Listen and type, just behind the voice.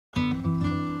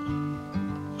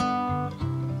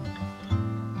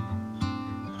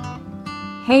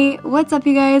Hey, what's up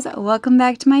you guys? Welcome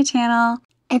back to my channel.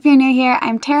 If you're new here,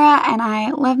 I'm Tara and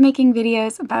I love making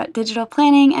videos about digital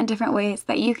planning and different ways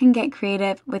that you can get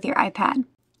creative with your iPad.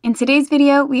 In today's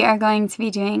video, we are going to be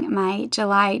doing my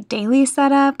July daily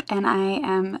setup, and I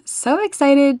am so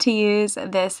excited to use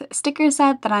this sticker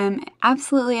set that I'm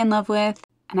absolutely in love with,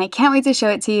 and I can't wait to show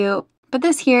it to you. But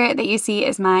this here that you see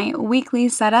is my weekly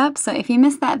setup, so if you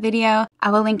missed that video, I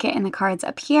will link it in the cards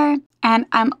up here. And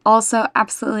I'm also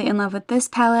absolutely in love with this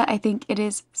palette. I think it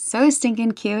is so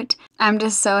stinking cute. I'm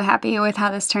just so happy with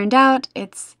how this turned out.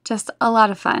 It's just a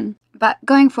lot of fun. But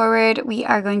going forward, we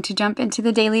are going to jump into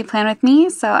the daily plan with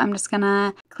me. So I'm just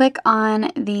gonna click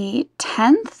on the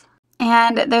 10th.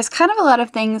 And there's kind of a lot of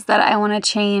things that I want to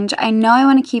change. I know I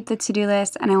want to keep the to-do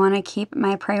list and I want to keep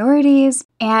my priorities.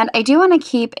 And I do want to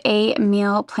keep a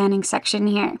meal planning section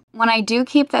here. When I do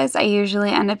keep this, I usually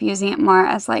end up using it more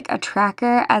as like a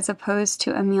tracker as opposed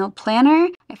to a meal planner.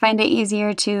 I find it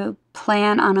easier to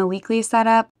plan on a weekly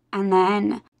setup and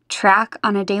then track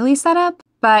on a daily setup.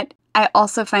 But I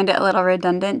also find it a little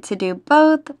redundant to do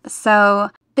both. So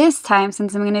this time,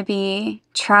 since I'm going to be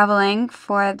traveling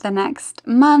for the next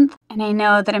month, and I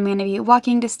know that I'm going to be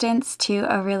walking distance to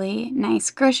a really nice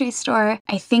grocery store,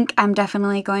 I think I'm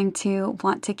definitely going to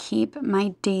want to keep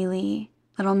my daily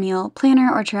little meal planner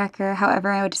or tracker, however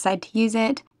I would decide to use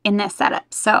it, in this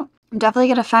setup. So I'm definitely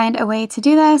going to find a way to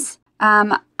do this.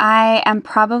 I am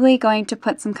probably going to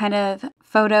put some kind of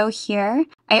photo here.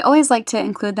 I always like to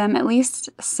include them at least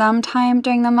sometime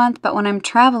during the month, but when I'm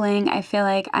traveling, I feel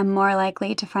like I'm more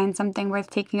likely to find something worth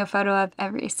taking a photo of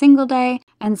every single day.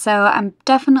 And so I'm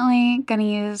definitely going to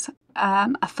use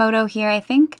a photo here, I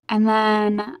think. And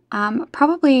then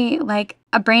probably like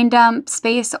a brain dump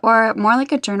space or more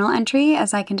like a journal entry,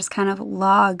 as I can just kind of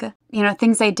log,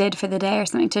 things I did for the day or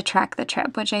something to track the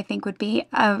trip, which I think would be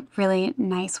a really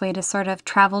nice way to sort of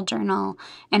travel journal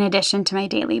in addition to my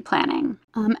daily planning.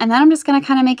 And then I'm just going to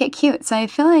kind of make it cute. So I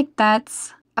feel like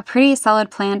that's a pretty solid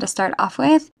plan to start off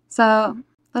with. So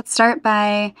let's start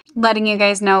by letting you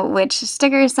guys know which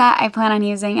sticker set I plan on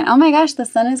using. And oh my gosh, the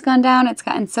sun has gone down. It's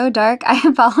gotten so dark. I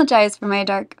apologize for my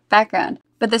dark background.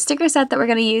 But the sticker set that we're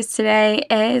going to use today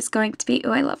is going to be,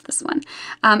 oh, I love this one.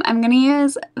 I'm going to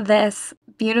use this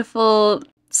beautiful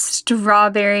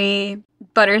strawberry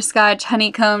butterscotch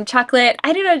honeycomb chocolate.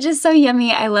 I don't know, just so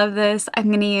yummy. I love this. I'm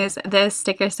going to use this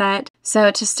sticker set. So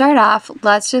to start off,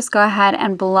 let's just go ahead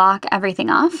and block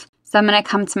everything off. So I'm going to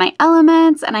come to my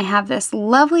elements, and I have this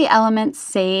lovely element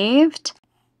saved.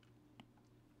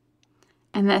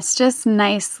 And this just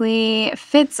nicely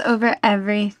fits over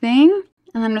everything.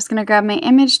 And I'm just going to grab my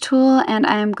image tool, and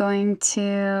I'm going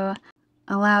to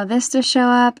allow this to show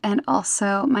up, and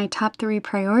also my top 3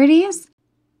 priorities,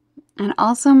 and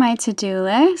also my to-do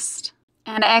list.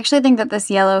 And I actually think that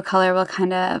this yellow color will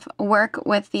kind of work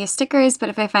with these stickers, but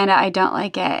if I find out I don't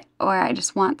like it or I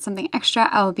just want something extra,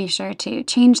 I will be sure to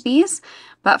change these.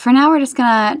 But for now, we're just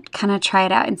going to kind of try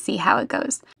it out and see how it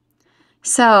goes.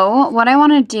 So what I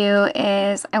want to do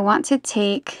is I'm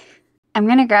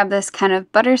going to grab this kind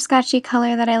of butterscotchy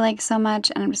color that I like so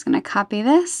much, and I'm just going to copy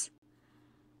this.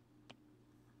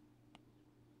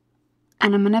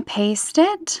 And I'm going to paste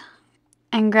it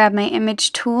and grab my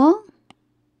image tool.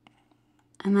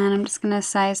 And then I'm just going to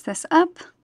size this up.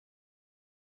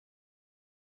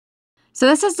 So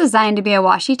this is designed to be a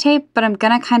washi tape, but I'm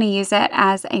going to kind of use it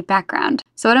as a background.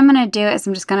 So what I'm going to do is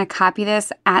I'm just going to copy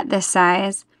this at this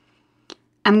size.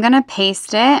 I'm going to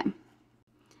paste it.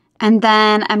 And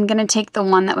then I'm going to take the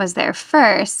one that was there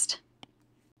first.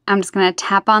 I'm just going to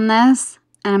tap on this,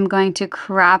 and I'm going to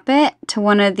crop it to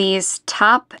one of these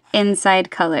top inside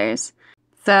colors.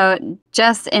 So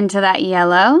just into that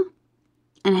yellow,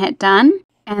 and hit done.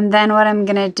 And then what I'm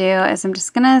going to do is I'm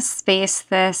just going to space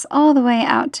this all the way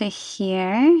out to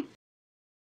here.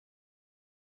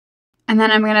 And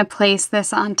then I'm going to place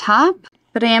this on top.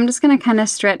 But I am just going to kind of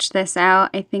stretch this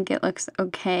out. I think it looks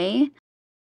okay.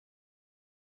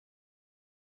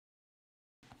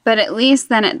 But at least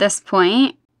then at this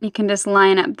point, you can just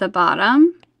line up the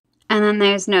bottom, and then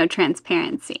there's no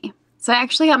transparency. So I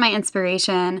actually got my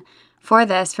inspiration for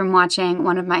this from watching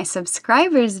one of my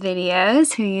subscribers'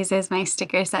 videos who uses my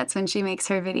sticker sets when she makes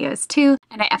her videos too,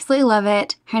 and I absolutely love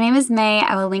it. Her name is May.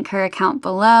 I will link her account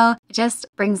below. It just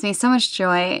brings me so much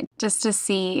joy just to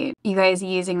see you guys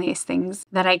using these things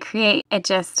that I create. It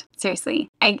just,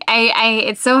 seriously,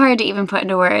 it's so hard to even put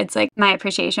into words, like my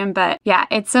appreciation, but yeah,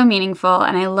 it's so meaningful,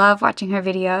 and I love watching her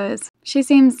videos. She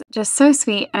seems just so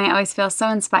sweet, and I always feel so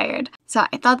inspired. So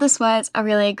I thought this was a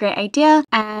really great idea,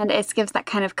 and it gives that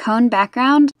kind of cone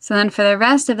background. So then for the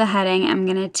rest of the heading, I'm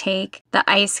going to take the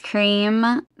ice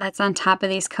cream that's on top of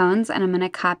these cones, and I'm going to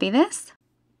copy this.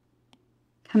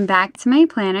 come back to my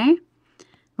planner.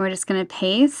 We're just going to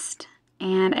paste,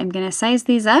 and I'm going to size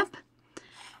these up.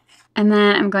 And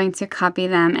then I'm going to copy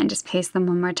them and just paste them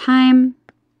one more time.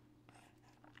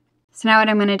 So now what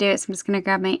I'm going to do is I'm just going to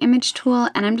grab my image tool,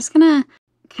 and I'm just going to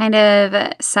kind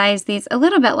of size these a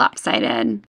little bit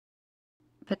lopsided,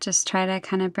 but just try to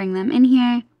kind of bring them in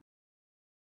here.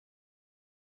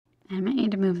 I might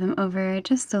need to move them over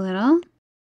just a little.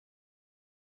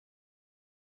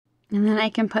 And then I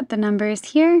can put the numbers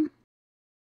here.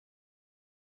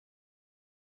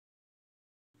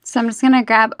 So I'm just going to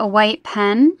grab a white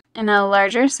pen in a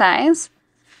larger size.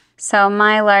 So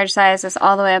my large size is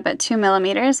all the way up at 2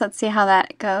 millimeters. Let's see how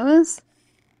that goes.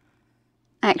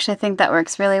 I actually think that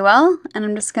works really well. And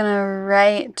I'm just going to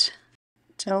write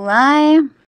July.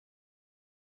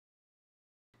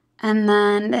 And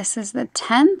then this is the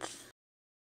 10th.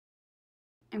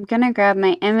 I'm going to grab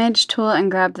my image tool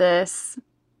and grab this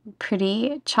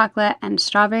pretty chocolate and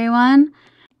strawberry one.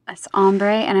 That's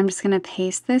ombre, and I'm just going to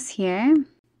paste this here.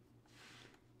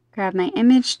 Grab my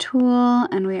image tool,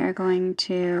 and we are going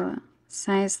to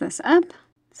size this up.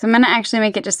 So I'm going to actually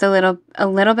make it just a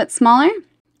little bit smaller.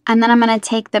 And then I'm going to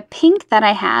take the pink that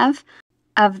I have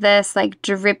of this like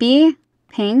drippy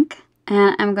pink,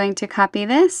 and I'm going to copy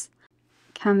this,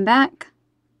 come back,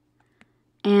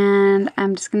 and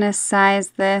I'm just going to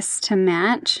size this to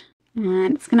match.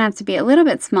 And it's going to have to be a little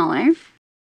bit smaller.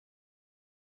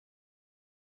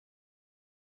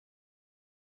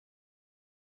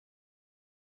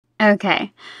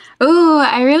 Okay. Ooh,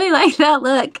 I really like that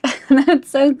look. That's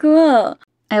so cool.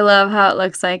 I love how it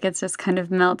looks like it's just kind of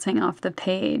melting off the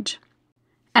page.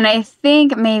 And I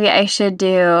think maybe I should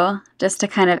do, just to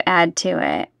kind of add to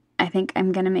it, I think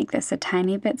I'm going to make this a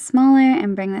tiny bit smaller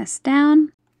and bring this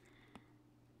down.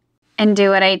 And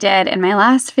do what I did in my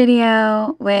last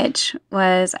video, which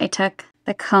was I took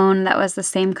the cone that was the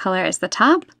same color as the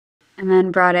top and then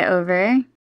brought it over.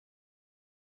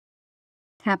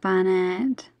 Tap on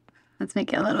it. Let's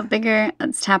make it a little bigger.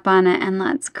 Let's tap on it and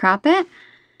let's crop it.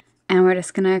 And we're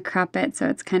just going to crop it so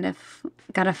it's kind of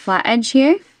got a flat edge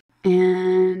here.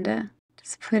 And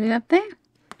just put it up there.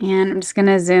 And I'm just going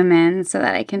to zoom in so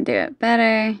that I can do it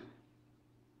better.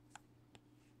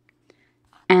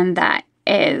 And that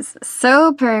is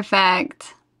so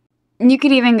perfect. You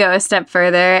could even go a step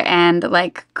further and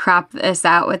like crop this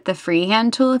out with the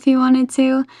freehand tool if you wanted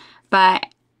to, but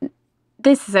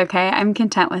this is okay. I'm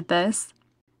content with this.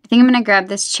 I think I'm going to grab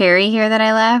this cherry here that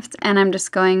I left, and I'm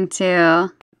just going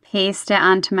to paste it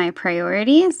onto my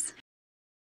priorities.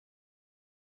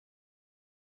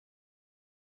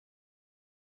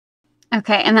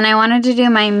 Okay, and then I wanted to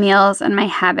do my meals and my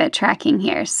habit tracking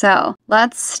here. So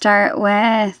let's start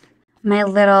with my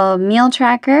little meal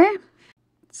tracker.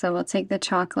 So we'll take the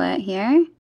chocolate here,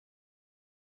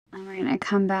 and we're going to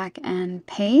come back and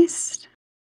paste.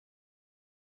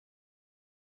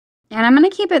 And I'm going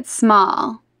to keep it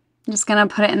small. I'm just going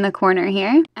to put it in the corner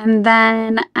here. And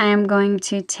then I'm going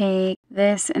to take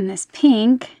this and this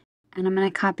pink, and I'm going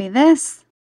to copy this.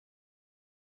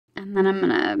 And then I'm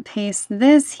going to paste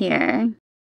this here.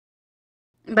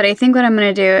 But I think what I'm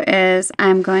going to do is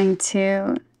I'm going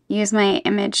to use my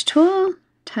image tool,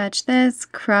 touch this,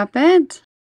 crop it,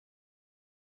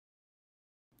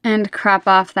 and crop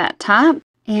off that top.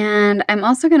 And I'm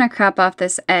also going to crop off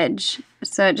this edge,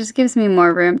 so it just gives me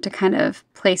more room to kind of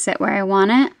place it where I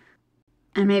want it.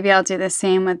 And maybe I'll do the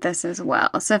same with this as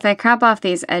well. So if I crop off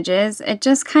these edges, it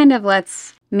just kind of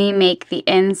lets me make the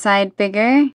inside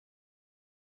bigger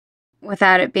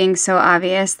without it being so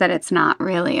obvious that it's not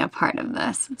really a part of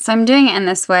this. So I'm doing it in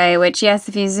this way, which yes,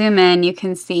 if you zoom in, you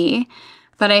can see,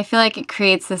 but I feel like it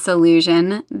creates this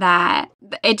illusion that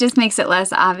it just makes it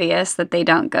less obvious that they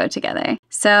don't go together.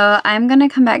 So I'm gonna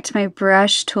come back to my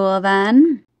brush tool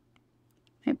then,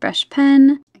 my brush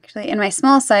pen, actually in my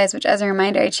small size, which as a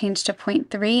reminder, I changed to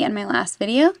 0.3 in my last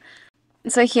video.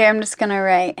 So here I'm just gonna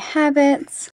write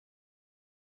habits.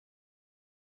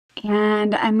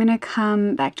 And I'm going to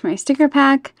come back to my sticker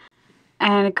pack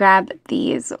and grab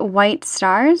these white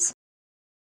stars.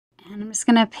 And I'm just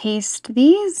going to paste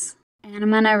these. And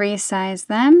I'm going to resize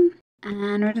them.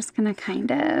 And we're just going to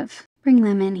kind of bring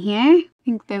them in here. I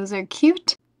think those are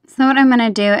cute. So what I'm going to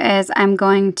do is I'm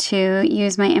going to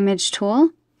use my image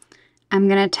tool. I'm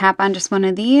going to tap on just one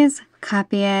of these,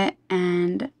 copy it,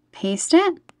 and paste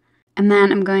it. And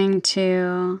then I'm going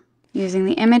to, using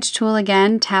the image tool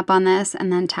again, tap on this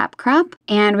and then tap crop.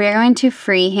 And we are going to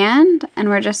freehand, and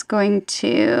we're just going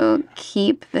to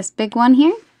keep this big one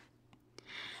here.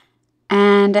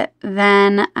 And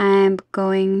then I'm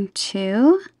going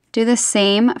to do the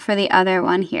same for the other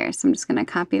one here. So I'm just going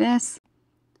to copy this,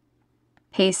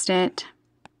 paste it,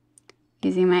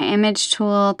 Using my image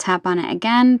tool, tap on it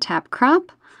again, tap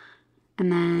crop,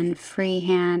 and then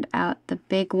freehand out the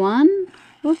big one.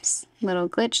 Whoops, little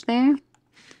glitch there.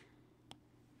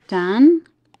 Done.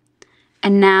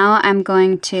 And now I'm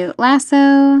going to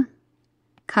lasso,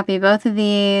 copy both of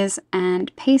these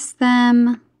and paste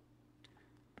them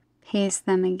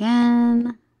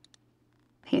again,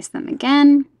 paste them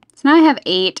again. So now I have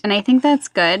 8, and I think that's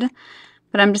good,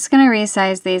 but I'm just going to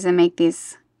resize these and make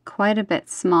these quite a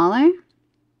bit smaller.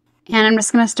 And I'm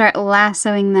just going to start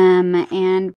lassoing them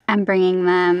and I'm bringing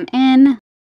them in.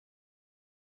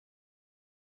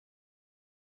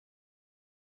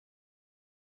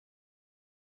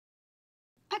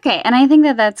 Okay, and I think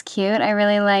that that's cute. I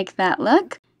really like that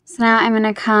look. So now I'm going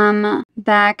to come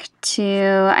back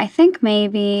to, I think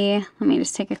maybe, let me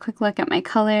just take a quick look at my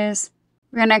colors.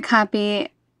 We're going to copy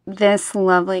this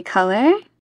lovely color.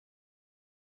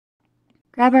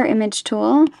 Grab our image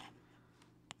tool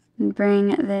and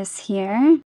bring this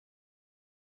here.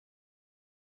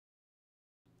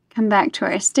 Come back to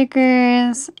our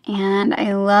stickers, and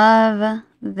I love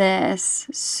this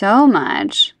so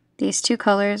much. These two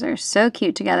colors are so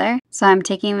cute together. So I'm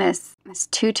taking this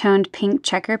two-toned pink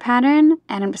checker pattern,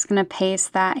 and I'm just gonna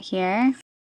paste that here.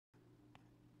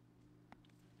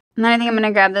 And then I think I'm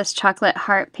gonna grab this chocolate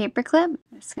heart paper clip.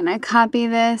 I'm just gonna copy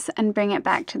this and bring it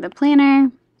back to the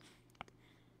planner.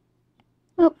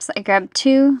 Oops, I grabbed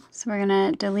 2, so we're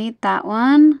gonna delete that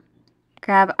one.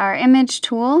 Grab our image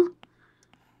tool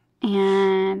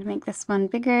and make this one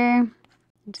bigger.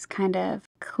 Just kind of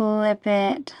clip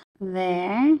it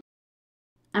there.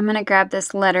 I'm gonna grab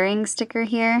this lettering sticker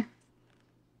here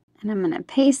and I'm gonna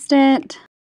paste it.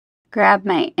 Grab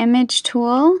my image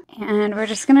tool and we're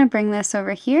just gonna bring this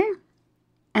over here.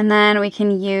 And then we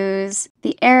can use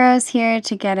the arrows here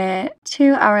to get it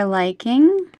to our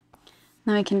liking.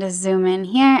 Then we can just zoom in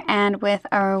here, and with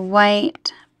our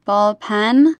white ball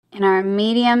pen in our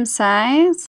medium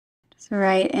size, just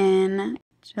write in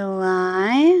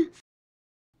July.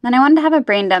 Then I wanted to have a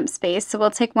brain dump space, so we'll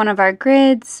take one of our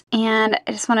grids, and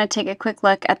I just want to take a quick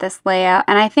look at this layout,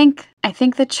 and I think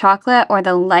the chocolate or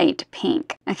the light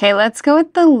pink. Okay, let's go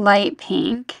with the light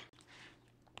pink.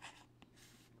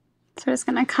 So we're just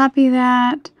going to copy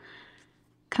that,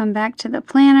 come back to the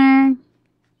planner,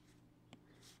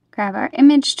 grab our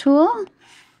image tool,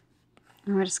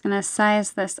 and we're just going to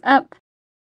size this up.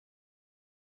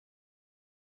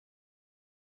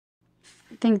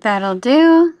 I think that'll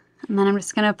do. And then I'm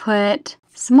just going to put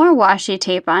some more washi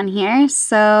tape on here.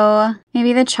 So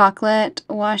maybe the chocolate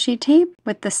washi tape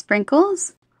with the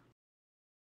sprinkles.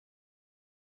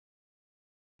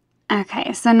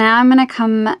 Okay, so now I'm going to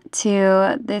come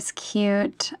to this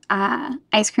cute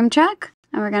ice cream truck.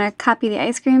 And we're going to copy the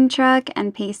ice cream truck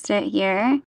and paste it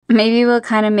here. Maybe we'll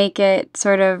kind of make it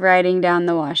sort of riding down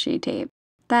the washi tape.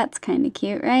 That's kind of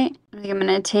cute, right? I think I'm going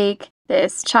to take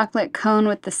this chocolate cone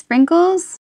with the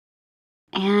sprinkles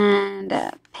and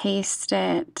paste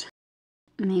it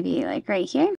maybe like right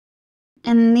here.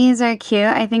 And these are cute.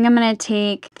 I think I'm going to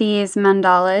take these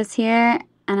mandalas here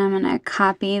and I'm going to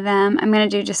copy them. I'm going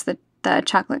to do just the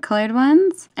chocolate colored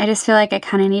ones. I just feel like I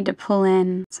kind of need to pull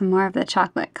in some more of the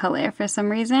chocolate color for some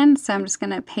reason. So I'm just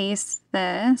going to paste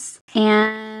this.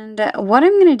 And what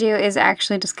I'm going to do is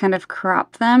actually just kind of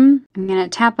crop them. I'm going to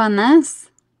tap on this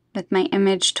with my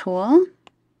image tool.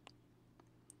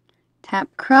 Tap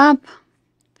crop.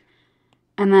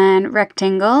 And then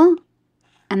rectangle.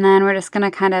 And then we're just going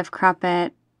to kind of crop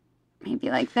it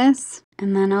maybe like this.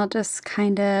 And then I'll just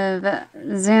kind of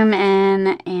zoom in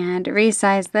and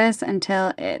resize this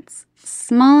until it's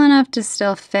small enough to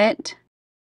still fit.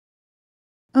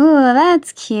 Ooh,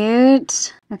 that's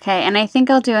cute. Okay, and I think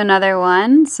I'll do another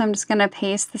one. So I'm just going to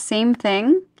paste the same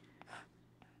thing.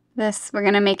 We're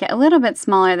going to make it a little bit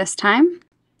smaller this time.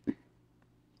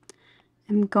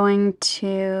 I'm going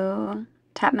to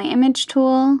tap my image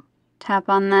tool, tap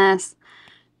on this,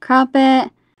 crop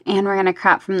it. And we're going to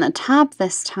crop from the top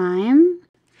this time.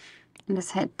 And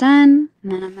just hit done.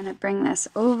 And then I'm going to bring this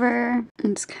over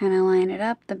and just kind of line it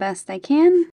up the best I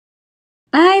can.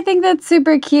 I think that's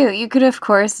super cute. You could, of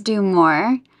course, do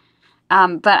more.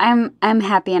 But I'm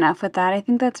happy enough with that. I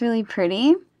think that's really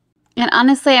pretty. And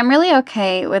honestly, I'm really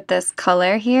okay with this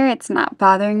color here. It's not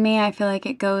bothering me. I feel like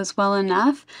it goes well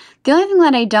enough. The only thing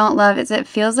that I don't love is it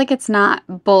feels like it's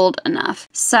not bold enough.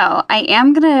 So I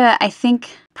am gonna, I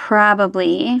think,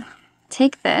 probably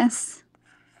take this,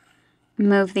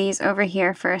 move these over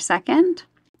here for a second.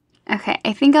 Okay,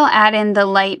 I think I'll add in the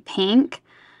light pink.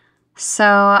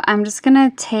 So I'm just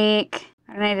gonna take,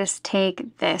 why don't I just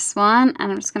take this one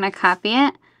and I'm just gonna copy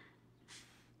it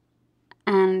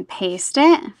and paste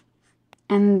it.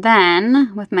 And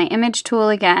then with my image tool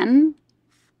again,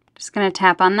 just gonna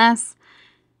tap on this.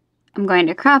 I'm going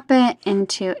to crop it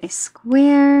into a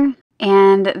square,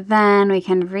 and then we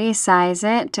can resize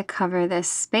it to cover this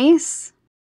space.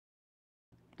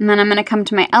 And then I'm gonna come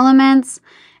to my elements,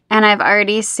 and I've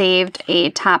already saved a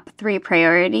top 3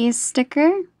 priorities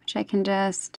sticker, which I can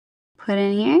just put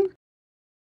in here.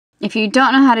 If you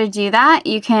don't know how to do that,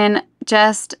 you can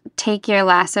just take your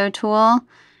lasso tool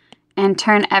and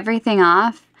turn everything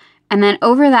off. And then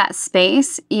over that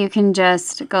space, you can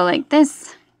just go like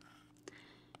this,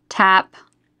 tap,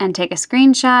 and take a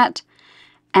screenshot.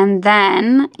 And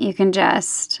then you can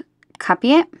just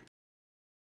copy it,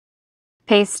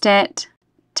 paste it,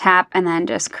 tap, and then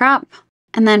just crop.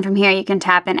 And then from here, you can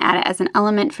tap and add it as an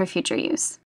element for future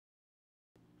use.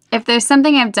 If there's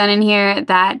something I've done in here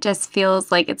that just feels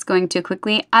like it's going too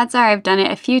quickly, odds are I've done it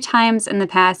a few times in the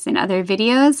past in other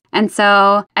videos. And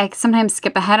so I sometimes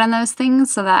skip ahead on those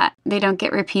things so that they don't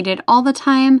get repeated all the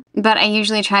time. But I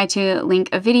usually try to link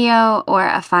a video or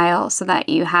a file so that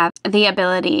you have the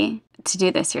ability to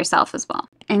do this yourself as well.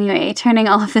 Anyway, turning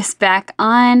all of this back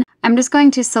on, I'm just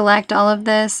going to select all of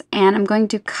this and I'm going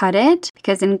to cut it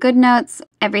because in Goodnotes,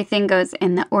 everything goes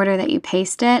in the order that you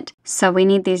paste it. So we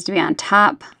need these to be on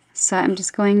top. So I'm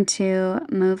just going to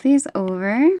move these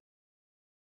over.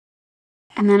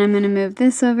 And then I'm going to move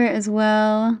this over as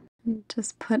well.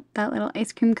 Just put that little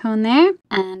ice cream cone there.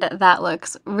 And that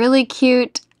looks really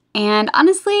cute. And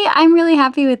honestly, I'm really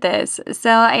happy with this. So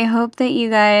I hope that you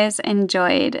guys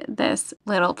enjoyed this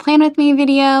little plan with me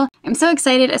video. I'm so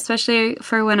excited, especially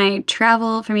for when I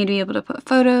travel, for me to be able to put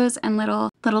photos and little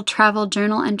travel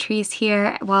journal entries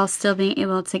here while still being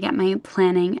able to get my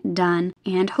planning done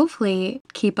and hopefully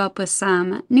keep up with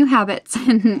some new habits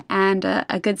and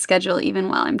a good schedule even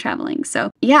while I'm traveling. So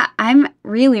yeah, I'm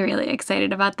really, really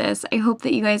excited about this. I hope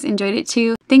that you guys enjoyed it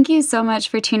too. Thank you so much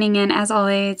for tuning in. As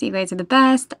always, you guys are the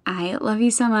best. I love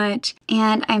you so much.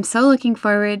 And I'm so looking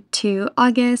forward to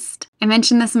August. I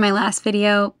mentioned this in my last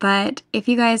video, but if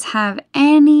you guys have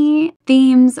any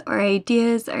themes or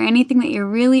ideas or anything that you're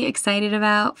really excited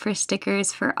about for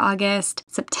stickers for August,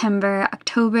 September,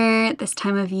 October, this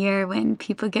time of year when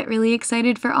people get really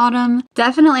excited for autumn,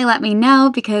 definitely let me know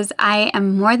because I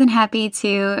am more than happy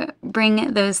to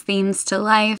bring those themes to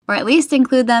life or at least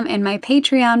include them in my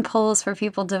Patreon polls for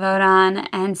people to vote on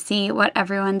and see what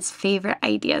everyone's favorite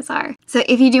ideas are. So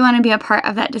if you do want to be a part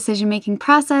of that decision-making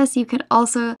process, you could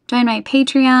also join my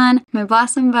Patreon. My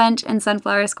Blossom Bunch and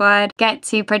Sunflower Squad get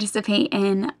to participate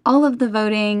in all of the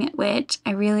voting, which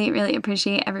I really, really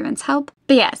appreciate everyone's help.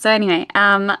 But yeah, so anyway,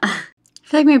 I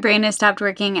feel like my brain has stopped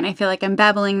working and I feel like I'm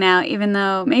babbling now, even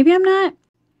though maybe I'm not.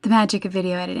 The magic of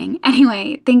video editing.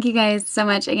 Anyway, thank you guys so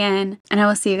much again, and I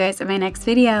will see you guys in my next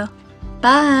video.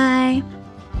 Bye!